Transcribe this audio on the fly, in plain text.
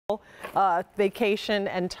vacation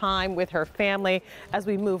and time with her family as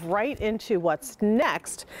we move right into what's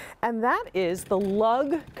next, and that is the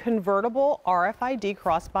Lug Convertible RFID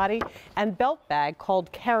Crossbody and belt bag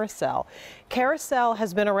called Carousel. Carousel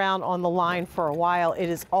has been around on the line for a while. It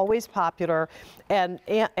is always popular, and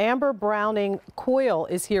Amber Browning Coyle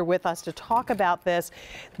is here with us to talk about this.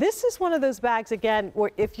 This is one of those bags, again,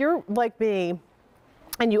 where if you're like me,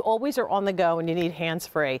 and you always are on the go and you need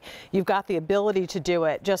hands-free, you've got the ability to do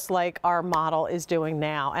it just like our model is doing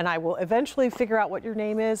now. And I will eventually figure out what your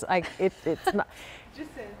name is. It's not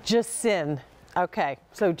Jasin. Okay,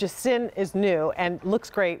 so Jasin is new and looks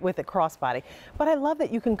great with a crossbody. But I love that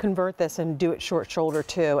you can convert this and do it short shoulder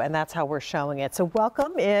too, and that's how we're showing it. So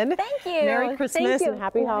welcome in. Thank you. Merry Christmas and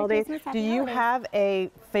happy holidays. Christmas, do you have a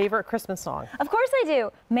favorite Christmas song? Of course I do.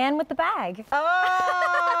 Man with the Bag.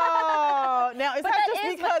 Oh, now is that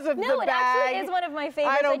just because of the bag? No, it actually is one of my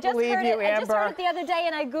favorites. I don't believe you, Amber. I just heard it the other day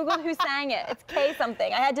and I Googled who sang it. It's K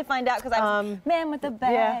something. I had to find out because I was Man with the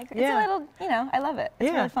Bag. It's a little, you know, I love it. It's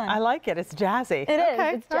really fun. I like it. It's jazzy. It is.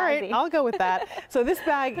 It's jazzy. All right, I'll go with that. So this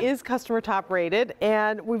bag is customer top rated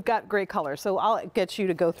and we've got great colors. So I'll get you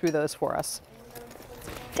to go through those for us.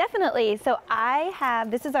 Definitely. So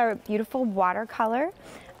this is our beautiful watercolor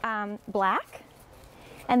black.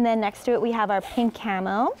 And then next to it we have our pink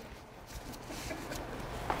camo.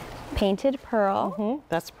 Painted pearl.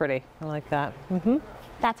 That's pretty. I like that.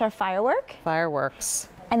 That's our firework. Fireworks.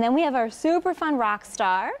 And then we have our super fun rock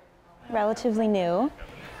star, relatively new.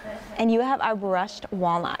 And you have our brushed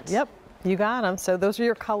walnut. Yep, you got them. So those are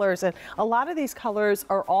your colors. And a lot of these colors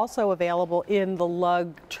are also available in the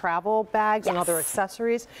Lug travel bags and other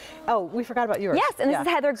accessories. Oh, we forgot about yours. Yes, and this is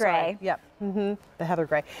heather gray. Sorry. Yep, the heather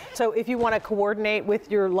gray. So if you want to coordinate with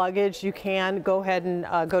your luggage, you can go ahead and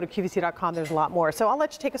go to QVC.com. There's a lot more. So I'll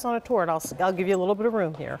let you take us on a tour, and I'll give you a little bit of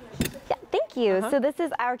room here. Yeah, thank you. So this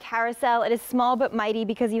is our Carousel. It is small but mighty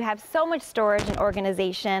because you have so much storage and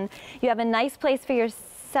organization. You have a nice place for your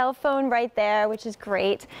cell phone right there, which is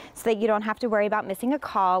great, so that you don't have to worry about missing a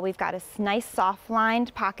call. We've got a nice soft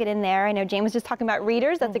lined pocket in there. I know Jane was just talking about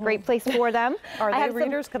readers. That's a great place for them. Are they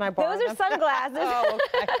readers? Can I borrow them? Those are sunglasses,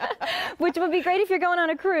 which would be great if you're going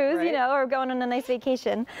on a cruise, you know, or going on a nice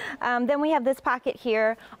vacation. Then we have this pocket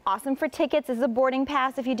here, awesome for tickets. This is a boarding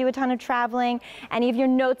pass if you do a ton of traveling. Any of your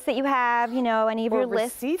notes that you have, you know, any of your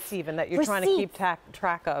lists. Receipts even that you're trying to keep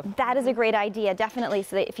track of. That is a great idea, definitely,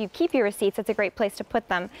 so that if you keep your receipts, that's a great place to put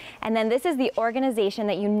them. And then this is the organization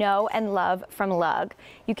that you know and love from Lug.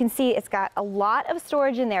 You can see it's got a lot of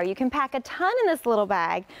storage in there. You can pack a ton in this little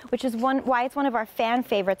bag, which is why it's one of our fan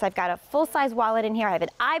favorites. I've got a full-size wallet in here. I have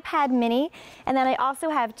an iPad mini, and then I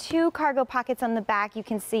also have 2 cargo pockets on the back. You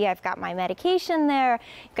can see I've got my medication there.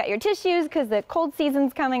 You've got your tissues because the cold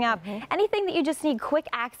season's coming up. Anything that you just need quick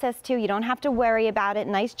access to, you don't have to worry about it.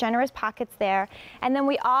 Nice, generous pockets there. And then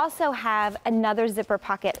we also have another zipper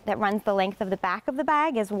pocket that runs the length of the back of the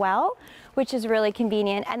bag as well, which is really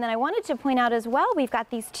convenient. And then I wanted to point out as well, we've got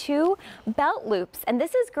these 2 belt loops, and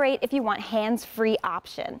this is great if you want hands-free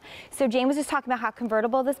option. So Jane was just talking about how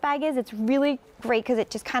convertible this bag is. It's really great because it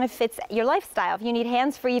just kind of fits your lifestyle. If you need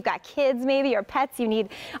hands-free, you've got kids maybe, or pets, you need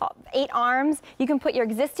 8 arms, you can put your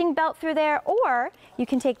existing belt through there, or you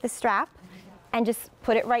can take the strap and just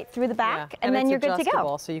put it right through the back, and then you're good to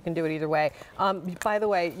go. So you can do it either way. By the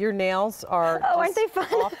way, your nails are aren't they fun?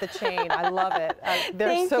 Off the chain. I love it.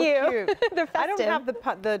 They're so cute. They're festive. I don't have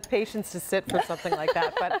the patience to sit for something like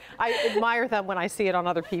that, but I admire them when I see it on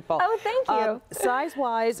other people. Oh, thank you.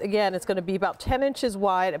 Size-wise, again, it's going to be about 10 inches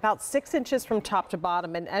wide, about 6 inches from top to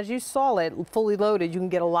bottom, and as you saw it, fully loaded, you can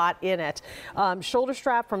get a lot in it. Shoulder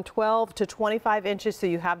strap from 12 to 25 inches, so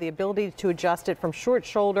you have the ability to adjust it from short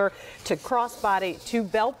shoulder to crossbody to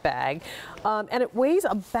belt bag, and it weighs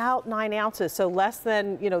about 9 ounces, so less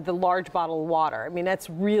than, you know, the large bottle of water. I mean, that's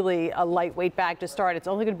really a lightweight bag to start. It's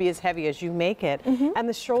only going to be as heavy as you make it. And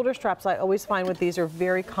the shoulder straps, I always find with these, are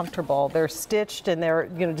very comfortable. They're stitched and they're,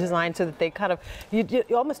 you know, designed so that they kind of, you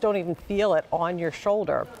almost don't even feel it on your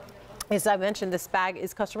shoulder. As I mentioned, this bag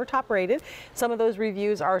is customer top rated. Some of those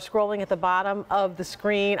reviews are scrolling at the bottom of the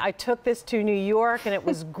screen. I took this to New York and it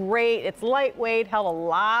was great. It's lightweight, held a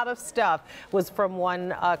lot of stuff, was from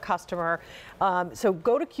one customer. So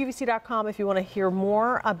go to QVC.com if you want to hear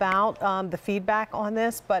more about the feedback on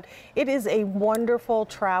this, but it is a wonderful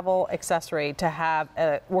travel accessory to have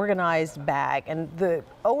an organized bag, and the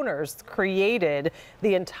owners created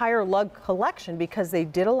the entire Lug collection because they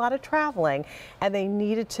did a lot of traveling and they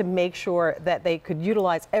needed to make sure that they could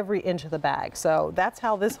utilize every inch of the bag. So that's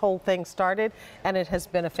how this whole thing started, and it has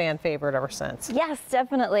been a fan favorite ever since. Yes,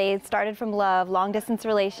 definitely. It started from love, long distance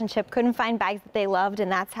relationship, couldn't find bags that they loved,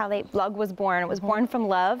 and that's how Lug was born. It was born from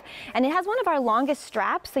love, and it has one of our longest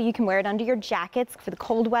straps, so you can wear it under your jackets for the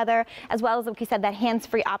cold weather, as well as, like we said, that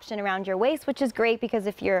hands-free option around your waist, which is great because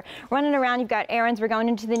if you're running around, you've got errands, we're going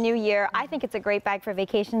into the new year. I think it's a great bag for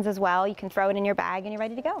vacations as well. You can throw it in your bag and you're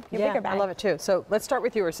ready to go. Your bigger bag. I love it too. So let's start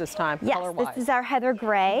with yours this time. Yes, color-wise. this is our heather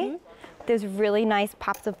gray. There's really nice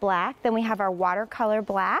pops of black. Then we have our watercolor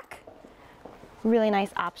black. Really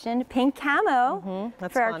nice option. Pink camo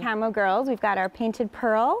for our camo girls. We've got our painted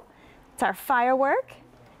pearl. It's our firework.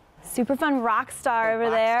 Super fun rock star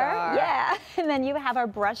over there. Yeah. And then you have our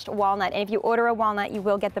brushed walnut. And if you order a walnut, you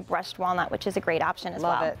will get the brushed walnut, which is a great option as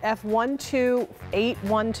well. Love it.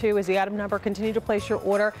 F12812 is the item number. Continue to place your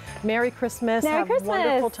order. Merry Christmas. Merry Christmas. Have a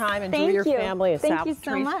wonderful time. Enjoy your family. Thank you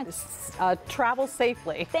so much. Travel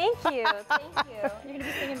safely. Thank you. Thank you. You're going to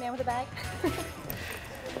be singing Man with a Bag?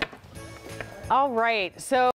 All right. So